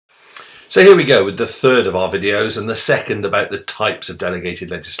So here we go with the third of our videos and the second about the types of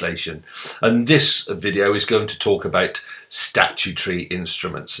delegated legislation. And this video is going to talk about statutory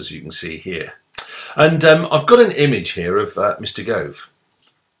instruments, as you can see here. And I've got an image here of Mr. Gove.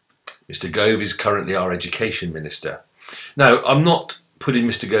 Mr. Gove is currently our Education Minister. Now, I'm not putting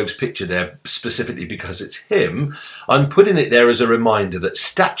Mr. Gove's picture there specifically because it's him. I'm putting it there as a reminder that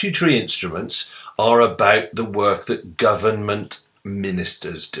statutory instruments are about the work that government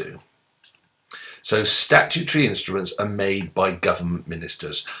ministers do. So statutory instruments are made by government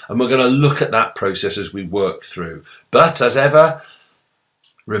ministers, and we're going to look at that process as we work through. But as ever,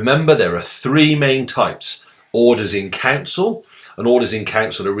 remember there are three main types. Orders in council, and orders in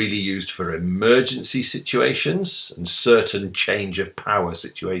council are really used for emergency situations and certain change of power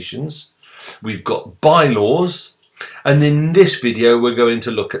situations. We've got bylaws, and in this video we're going to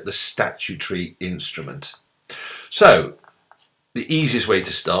look at the statutory instrument. So the easiest way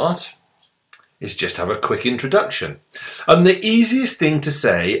to start is just have a quick introduction. And the easiest thing to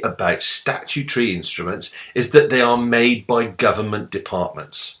say about statutory instruments is that they are made by government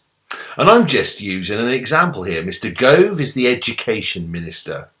departments. And I'm just using an example here. Mr. Gove is the Education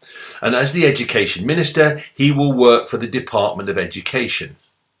Minister. And as the Education Minister, he will work for the Department of Education.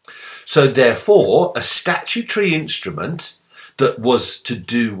 So therefore, a statutory instrument that was to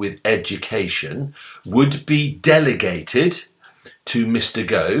do with education would be delegated to Mr.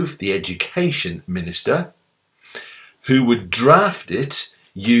 Gove, the Education Minister, who would draft it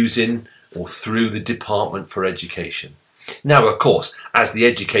using or through the Department for Education. Now, of course, as the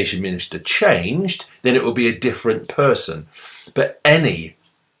Education Minister changed, then it will be a different person. But any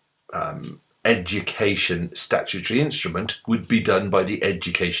education statutory instrument would be done by the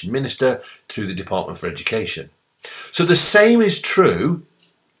Education Minister through the Department for Education. So the same is true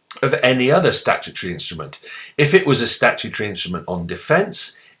of any other statutory instrument. If it was a statutory instrument on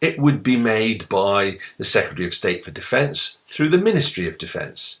defence, it would be made by the Secretary of State for Defence through the Ministry of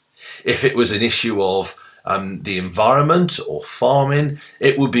Defence. If it was an issue of the environment or farming,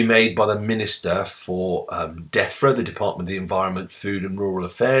 it would be made by the Minister for DEFRA, the Department of the Environment, Food and Rural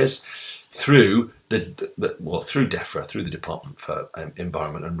Affairs, through through DEFRA, through the Department for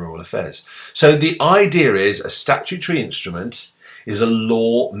Environment and Rural Affairs. So the idea is a statutory instrument is a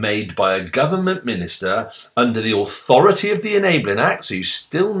law made by a government minister under the authority of the Enabling Act, so you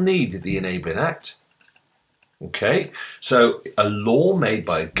still need the Enabling Act. Okay, so a law made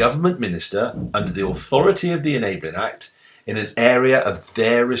by a government minister under the authority of the Enabling Act in an area of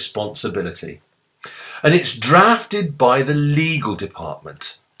their responsibility. And it's drafted by the legal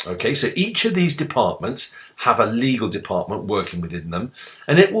department. Okay, so each of these departments have a legal department working within them,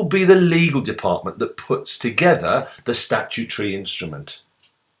 and it will be the legal department that puts together the statutory instrument.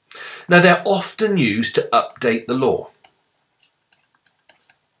 Now, they're often used to update the law.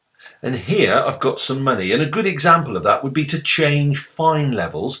 And here I've got some money, and a good example of that would be to change fine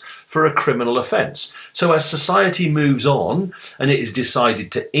levels for a criminal offence. So as society moves on and it is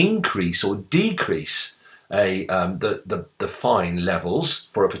decided to increase or decrease the fine levels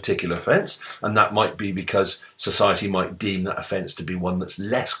for a particular offence, and that might be because society might deem that offence to be one that's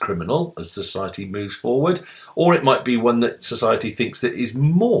less criminal as society moves forward, or it might be one that society thinks that is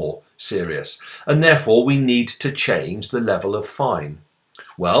more serious, and therefore we need to change the level of fine.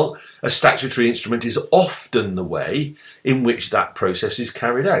 Well, a statutory instrument is often the way in which that process is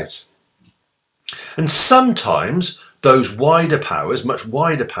carried out. And sometimes those wider powers, much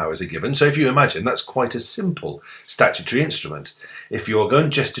wider powers are given. So if you imagine, that's quite a simple statutory instrument. If you're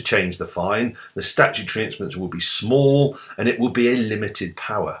going just to change the fine, the statutory instruments will be small and it will be a limited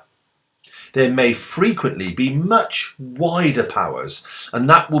power. There may frequently be much wider powers, and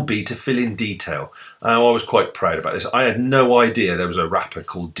that will be to fill in detail. I was quite proud about this. I had no idea there was a rapper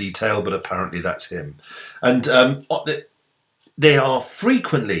called Detail, but apparently that's him. And they are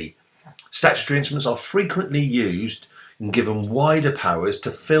frequently, statutory instruments are frequently used and given wider powers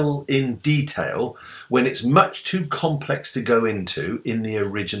to fill in detail when it's much too complex to go into in the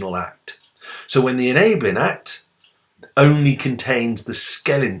original Act. So when the Enabling Act only contains the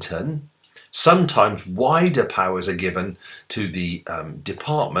skeleton, sometimes wider powers are given to the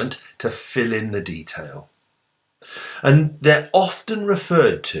department to fill in the detail. And they're often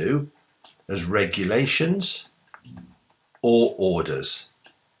referred to as regulations or orders.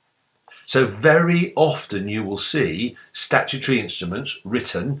 So very often you will see statutory instruments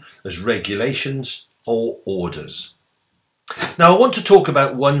written as regulations or orders. Now I want to talk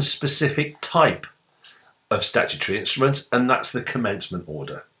about one specific type of statutory instruments, and that's the commencement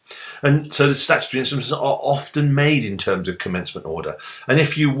order. And so the statutory instruments are often made in terms of commencement order. And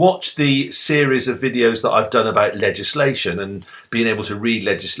if you watch the series of videos that I've done about legislation and being able to read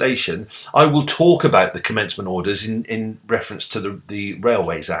legislation, I will talk about the commencement orders in reference to the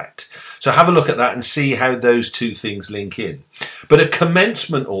Railways Act. So have a look at that and see how those two things link in. But a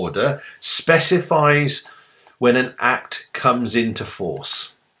commencement order specifies when an act comes into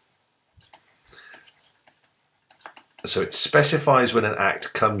force. So it specifies when an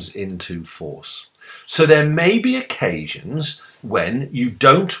act comes into force. So there may be occasions when you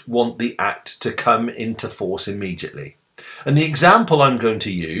don't want the act to come into force immediately. And the example I'm going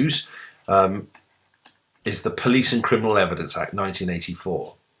to use is the Police and Criminal Evidence Act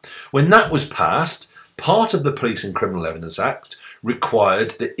 1984. When that was passed, part of the Police and Criminal Evidence Act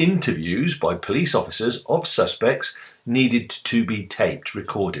required that interviews by police officers of suspects needed to be taped,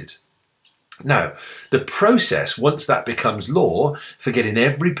 recorded. Now, the process, once that becomes law, for getting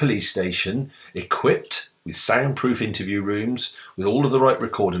every police station equipped with soundproof interview rooms, with all of the right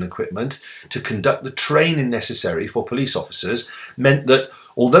recording equipment, to conduct the training necessary for police officers, meant that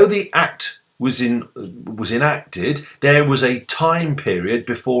although the act was enacted, there was a time period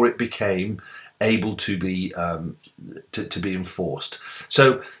before it became able to be enforced.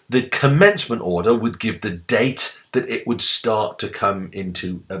 So the commencement order would give the date that it would start to come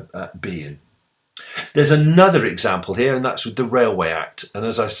into being. There's another example here, and that's with the Railway Act. And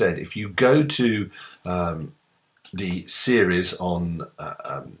as I said, if you go to the series on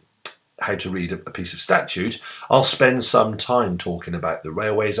how to read a piece of statute, I'll spend some time talking about the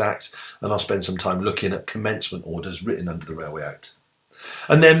Railways Act, and I'll spend some time looking at commencement orders written under the Railway Act.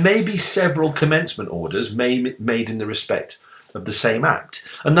 And there may be several commencement orders made in the respect of the same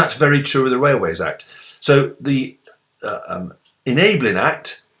act, and that's very true of the Railways Act. So the Enabling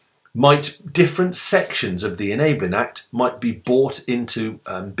Act different sections of the Enabling Act might be brought into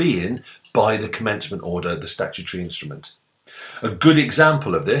being by the commencement order, the statutory instrument. A good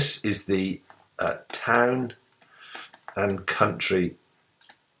example of this is the Town and Country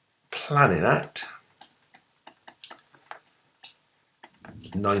Planning Act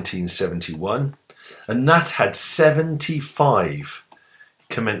 1971, and that had 75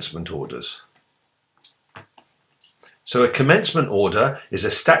 commencement orders. So a commencement order is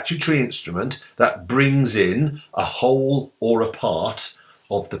a statutory instrument that brings in a whole or a part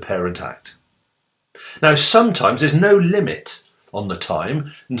of the parent act. Now sometimes there's no limit on the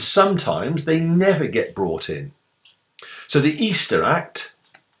time, and sometimes they never get brought in. So the Easter Act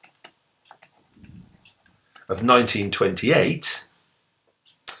of 1928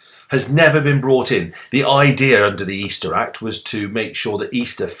 has never been brought in. The idea under the Easter Act was to make sure that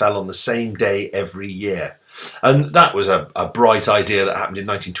Easter fell on the same day every year. And that was a bright idea that happened in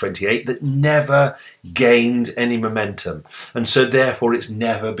 1928 that never gained any momentum. And so therefore it's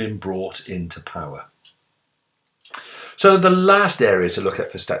never been brought into power. So the last area to look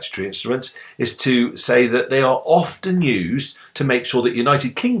at for statutory instruments is to say that they are often used to make sure that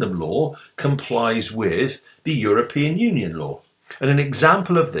United Kingdom law complies with the European Union law. And an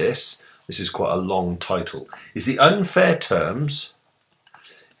example of this is quite a long title, is the unfair terms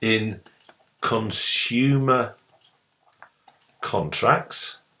in consumer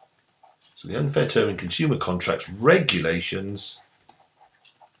contracts. So the unfair term in consumer contracts regulations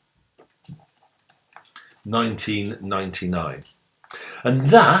 1999. And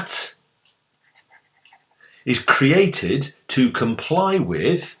that is created to comply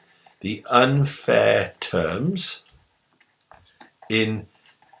with the unfair terms in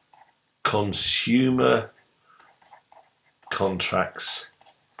consumer contracts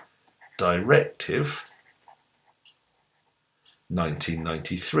Directive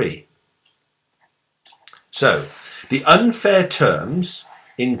 1993. So the unfair terms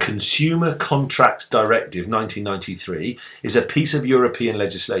in Consumer Contracts Directive 1993 is a piece of European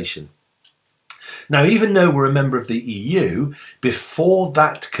legislation. Now, even though we're a member of the EU, before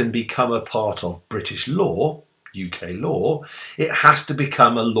that can become a part of British law, UK law, it has to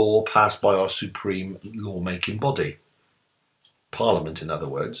become a law passed by our supreme lawmaking body. Parliament, in other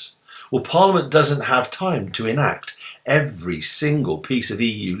words. Well, Parliament doesn't have time to enact every single piece of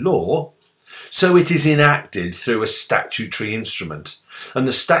EU law, so it is enacted through a statutory instrument. And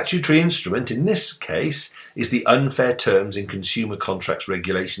the statutory instrument in this case is the Unfair Terms in Consumer Contracts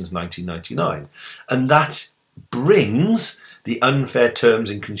Regulations 1999. And that brings the Unfair Terms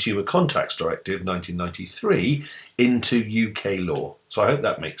in Consumer Contracts Directive 1993 into UK law. So I hope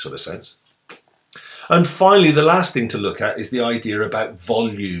that makes sort of sense. And finally, the last thing to look at is the idea about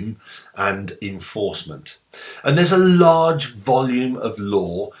volume and enforcement. And there's a large volume of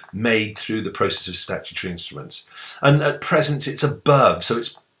law made through the process of statutory instruments. And at present, it's above, so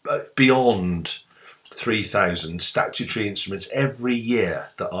it's beyond 3,000 statutory instruments every year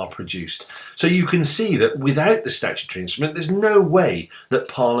that are produced. So you can see that without the statutory instrument, there's no way that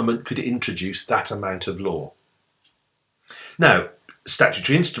Parliament could introduce that amount of law. Now,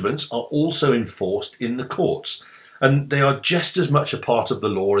 statutory instruments are also enforced in the courts, and they are just as much a part of the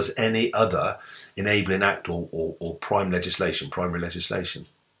law as any other enabling act or primary legislation.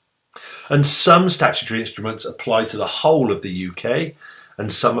 And some statutory instruments apply to the whole of the UK,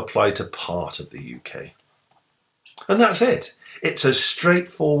 and some apply to part of the UK. And that's it. It's as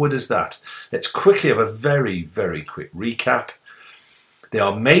straightforward as that. Let's quickly have a very, very quick recap. They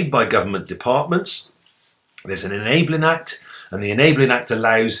are made by government departments. There's an Enabling Act, and the Enabling Act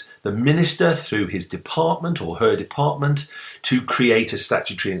allows the minister through his department or her department to create a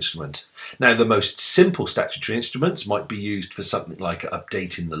statutory instrument. Now, the most simple statutory instruments might be used for something like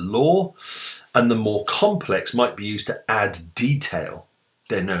updating the law, and the more complex might be used to add detail.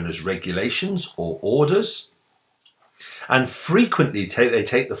 They're known as regulations or orders, and frequently they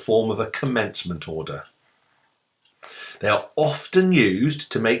take the form of a commencement order. They are often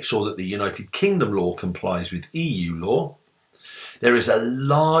used to make sure that the United Kingdom law complies with EU law. There is a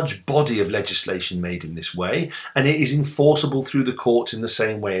large body of legislation made in this way, and it is enforceable through the courts in the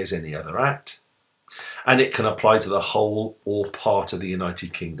same way as any other act. And it can apply to the whole or part of the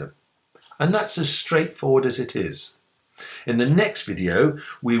United Kingdom. And that's as straightforward as it is. In the next video,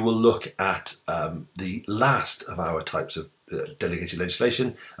 we will look at the last of our types of delegated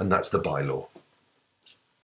legislation, and that's the bylaw.